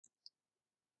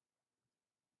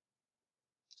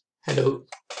Hello,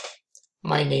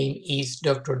 my name is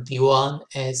Dr. Dewan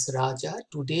S. Raja.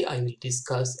 Today I will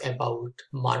discuss about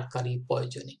mercury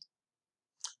poisoning.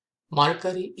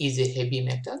 Mercury is a heavy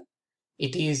metal.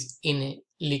 It is in a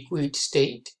liquid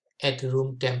state at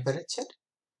room temperature.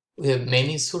 We have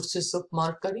many sources of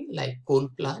mercury like coal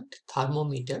plant,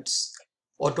 thermometers,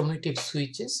 automotive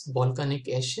switches, volcanic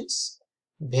ashes,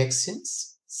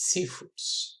 vaccines,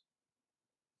 seafoods.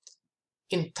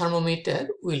 In thermometer,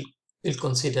 we'll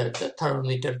consider the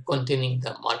thermometer containing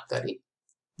the mercury.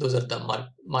 Those are the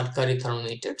mercury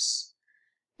thermometers.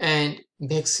 And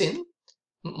vaccine,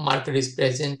 mercury is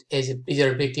present as a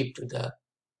preservative to the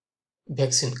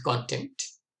vaccine content.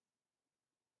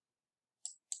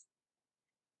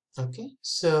 Okay,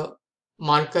 so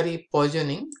mercury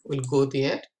poisoning will go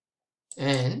there.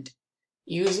 And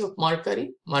use of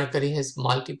mercury. Mercury has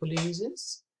multiple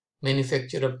uses.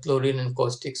 Manufacture of chlorine and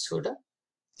caustic soda,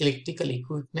 electrical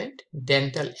equipment,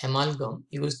 dental amalgam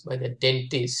used by the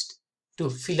dentist to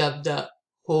fill up the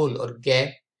hole or gap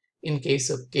in case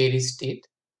of caries teeth,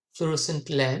 fluorescent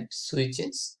lamp,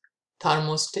 switches,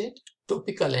 thermostat,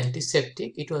 topical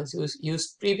antiseptic. It was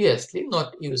used previously,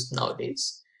 not used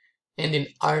nowadays. And in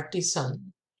artisanal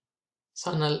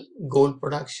gold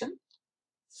production,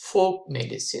 folk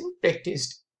medicine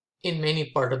practiced in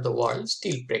many parts of the world,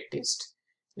 still practiced,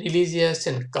 religious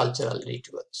and cultural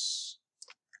rituals.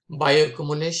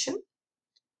 Bioaccumulation.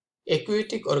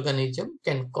 Aquatic organism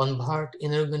can convert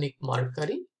inorganic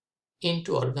mercury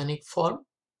into organic form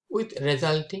with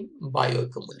resulting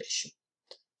bioaccumulation.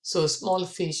 So small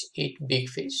fish eat big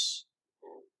fish.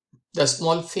 The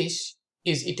small fish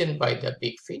is eaten by the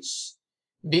big fish.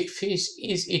 Big fish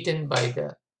is eaten by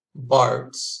the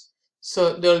birds.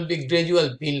 So there will be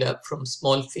gradual build-up from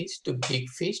small fish to big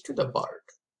fish to the bird.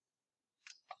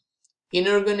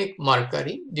 Inorganic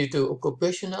mercury due to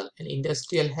occupational and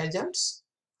industrial hazards,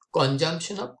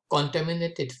 consumption of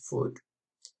contaminated food.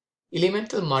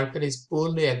 Elemental mercury is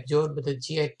poorly absorbed by the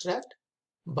GI tract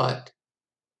but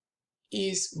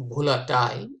is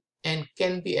volatile and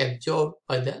can be absorbed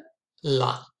by the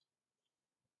lung.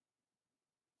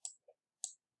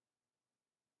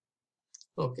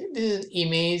 Okay, this is an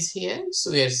image here.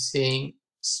 So we are saying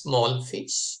small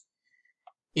fish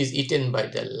is eaten by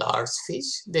the large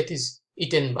fish, that is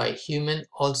eaten by human,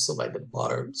 also by the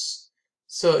birds.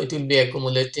 So it will be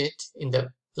accumulated in the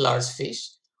large fish,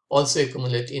 also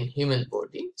accumulate in human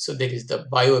body. So there is the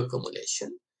bioaccumulation.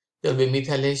 There will be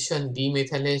methylation,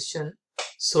 demethylation.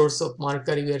 Source of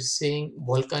mercury, we are saying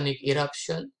volcanic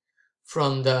eruption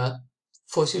from the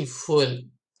fossil fuel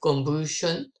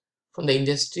combustion, from the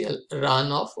industrial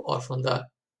runoff, or from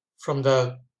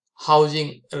the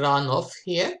housing runoff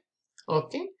here.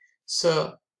 Okay,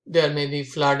 so there may be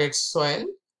flooded soil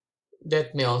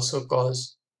that may also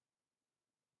cause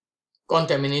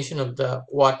contamination of the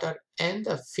water and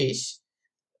the fish,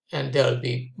 and there will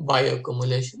be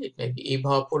bioaccumulation. It may be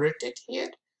evaporated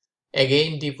here,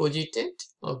 again deposited.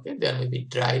 Okay, there may be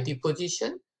dry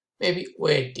deposition, maybe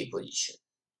wet deposition.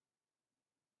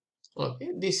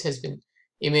 Okay, this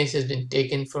image has been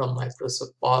taken from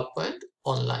Microsoft PowerPoint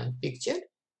online picture,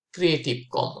 Creative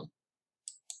Commons.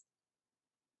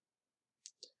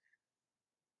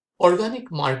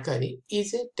 Organic mercury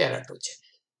is a teratogen.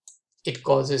 It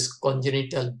causes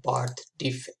congenital birth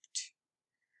defect.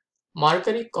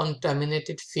 Mercury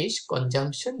contaminated fish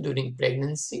consumption during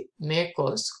pregnancy may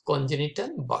cause congenital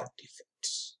birth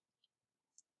defects.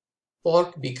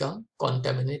 Pork become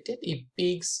contaminated if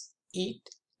pigs eat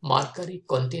mercury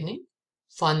containing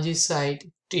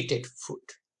fungicide treated food.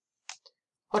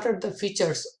 What are the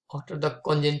features? What are the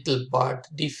congenital birth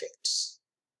defects?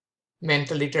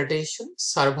 Mental retardation,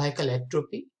 cervical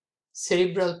atrophy,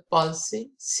 cerebral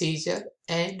palsy, seizure,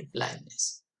 and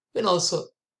blindness. We can also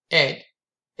add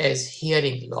as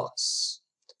hearing loss.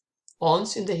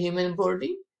 Once in the human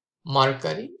body,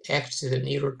 mercury acts as a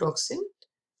neurotoxin.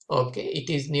 Okay,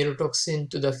 it is neurotoxin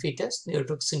to the fetus,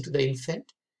 neurotoxin to the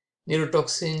infant,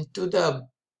 neurotoxin to the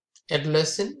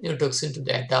adolescent, neurotoxin to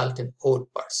the adult and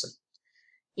old person,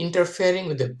 interfering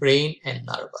with the brain and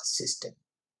nervous system.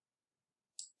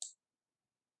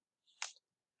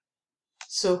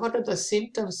 So what are the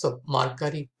symptoms of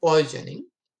mercury poisoning?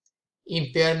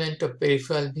 Impairment of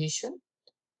peripheral vision.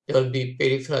 There will be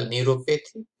peripheral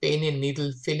neuropathy, pain and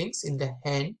needle feelings in the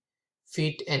hand,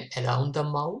 feet and around the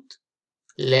mouth.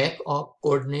 Lack of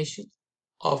coordination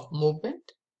of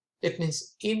movement. That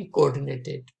means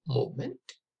incoordinated movement.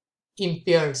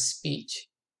 Impaired speech,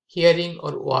 hearing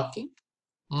or walking.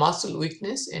 Muscle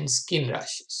weakness and skin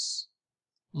rashes.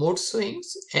 Mood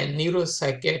swings and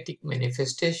neuropsychiatric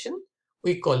manifestation.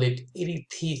 We call it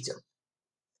erethism.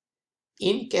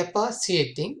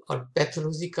 incapacitating or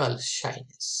pathological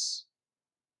shyness,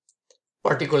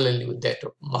 particularly with that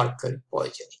of mercury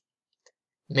poisoning,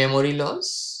 memory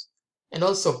loss, and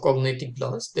also cognitive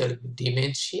loss. There will be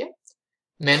dementia,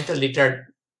 mental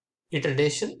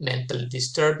retardation, mental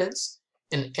disturbance,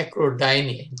 and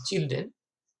acrodynia in children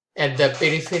at the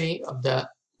periphery of the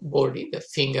body, the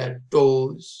finger,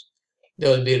 toes.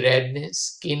 There will be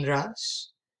redness, skin rash.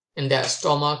 In the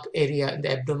stomach area, in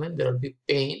the abdomen, there will be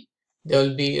pain. There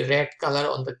will be red color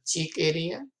on the cheek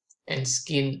area and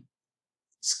skin,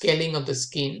 scaling of the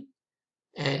skin.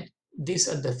 And these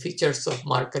are the features of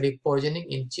mercury poisoning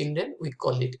in children. We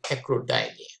call it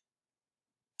acrodynia.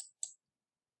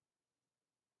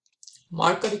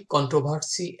 Mercury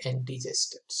controversy and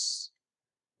disasters.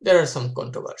 There are some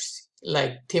controversy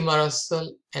like thimerosal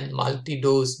and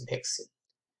multi-dose vaccine.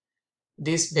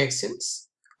 These vaccines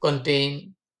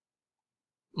contain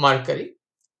mercury.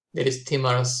 There is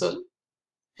thimerosal,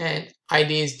 and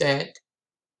idea is that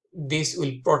this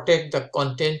will protect the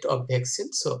content of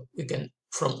vaccine. So we can,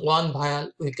 from one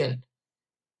vial, we can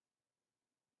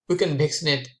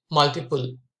vaccinate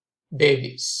multiple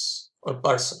babies or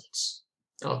persons.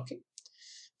 Okay,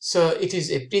 so it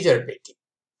is a preservative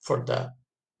for the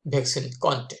vaccine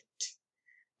content.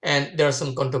 And there are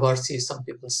some controversies. Some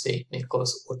people say it may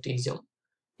cause autism.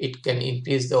 It can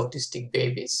increase the autistic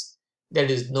babies. There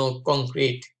is no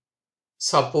concrete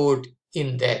support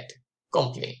in that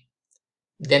complaint.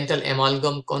 Dental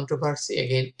amalgam controversy,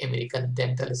 again, American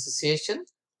Dental Association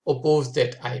opposed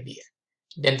that idea.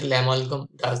 Dental amalgam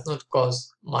does not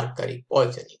cause mercury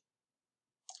poisoning.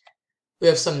 We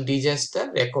have some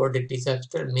disaster, recorded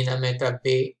disaster, Minamata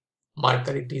Bay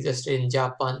mercury disaster in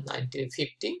Japan,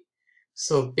 1950.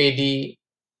 So paddy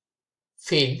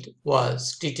field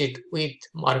was treated with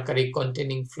mercury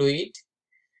containing fluid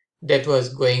that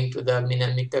was going to the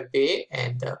Minamata Bay,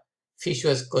 and the fish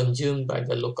was consumed by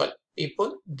the local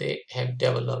people. They have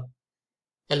developed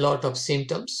a lot of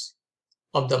symptoms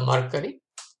of the mercury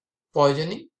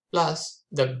poisoning, plus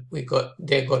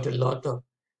they got a lot of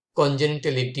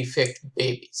congenitally defect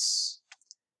babies.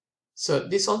 So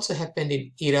this also happened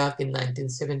in Iraq in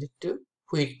 1972,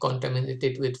 wheat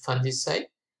contaminated with fungicide.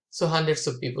 So hundreds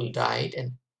of people died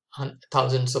and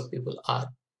thousands of people are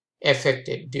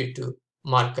affected due to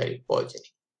mercury poisoning.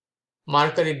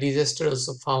 Mercury disaster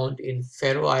also found in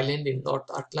Faroe Island in North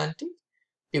Atlantic.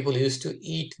 People used to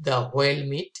eat the whale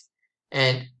meat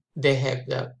and they have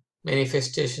the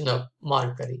manifestation of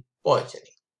mercury poisoning.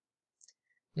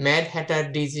 Mad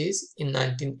Hatter disease in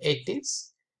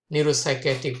 1980s,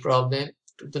 neuropsychiatric problem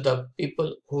to the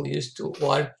people who used to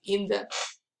work in the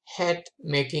hat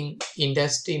making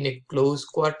industry in a close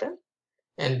quarter,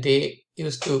 and they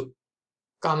used to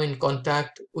come in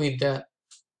contact with the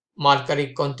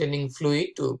mercury containing fluid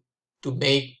to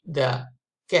make the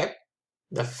cap,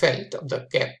 the felt of the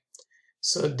cap.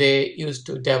 So they used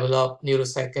to develop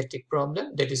neuropsychiatric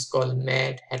problem that is called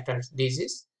Mad Hatter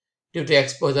disease due to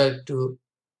exposure to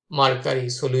mercury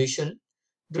solution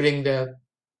during the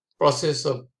process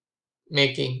of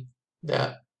making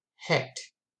the hat.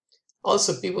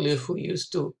 Also, people who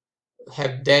used to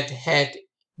have that hat,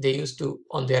 they used to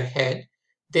on their head,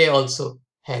 they also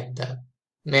had the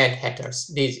Mad Hatter's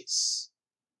disease.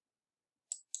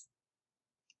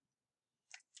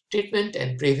 Treatment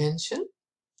and prevention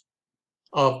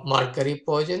of mercury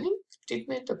poisoning.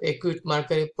 Treatment of acute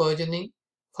mercury poisoning,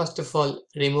 first of all,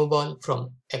 removal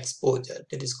from exposure,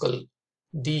 that is called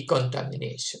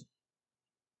decontamination.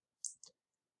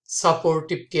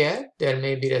 Supportive care, there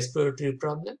may be respiratory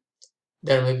problem,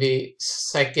 there may be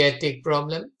psychiatric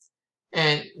problem,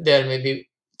 and there may be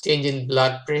change in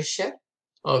blood pressure.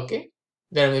 Okay,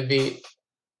 there may be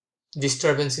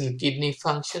disturbance in kidney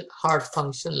function, heart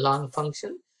function, lung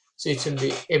function. So it should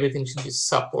be, everything should be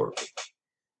supported.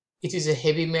 It is a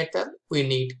heavy metal. We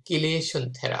need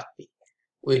chelation therapy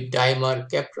with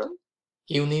dimercaprol,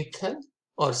 unithal,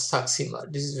 or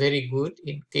succimer. This is very good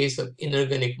in case of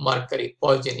inorganic mercury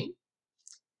poisoning.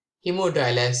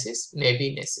 Hemodialysis may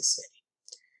be necessary.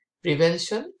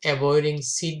 Prevention, avoiding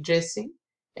seed dressing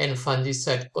and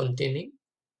fungicide containing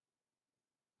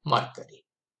mercury.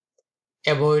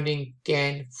 Avoiding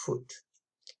canned food.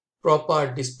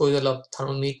 Proper disposal of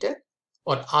thermometer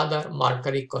or other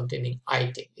mercury containing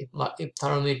item. If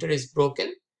thermometer is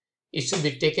broken, it should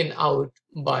be taken out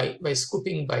by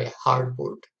scooping by a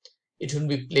hardboard. It should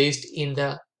be placed in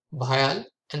the vial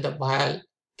and the vial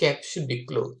cap should be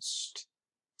closed.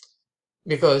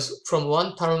 Because from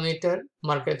one thermometer,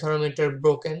 mercury thermometer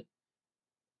broken,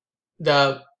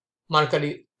 the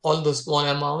mercury, although small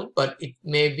amount, but it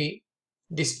may be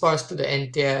dispersed to the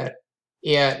entire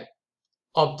air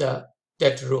of the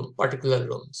that room, particular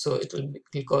room. So it will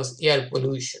cause air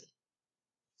pollution.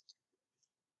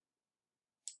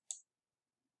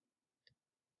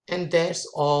 And that's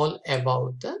all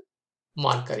about the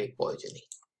mercury poisoning.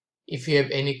 If you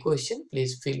have any question,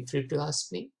 please feel free to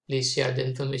ask me. Please share the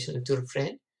information with your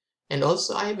friend. And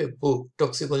also I have a book,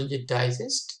 Toxicology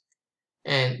Digest,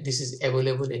 and this is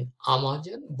available in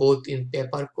Amazon, both in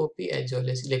paper copy as well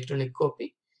as electronic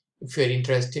copy. If you are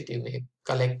interested, you may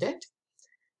collect that.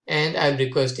 And I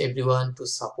request everyone to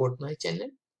support my channel.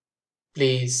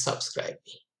 Please subscribe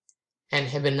me and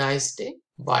have a nice day.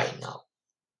 Bye now.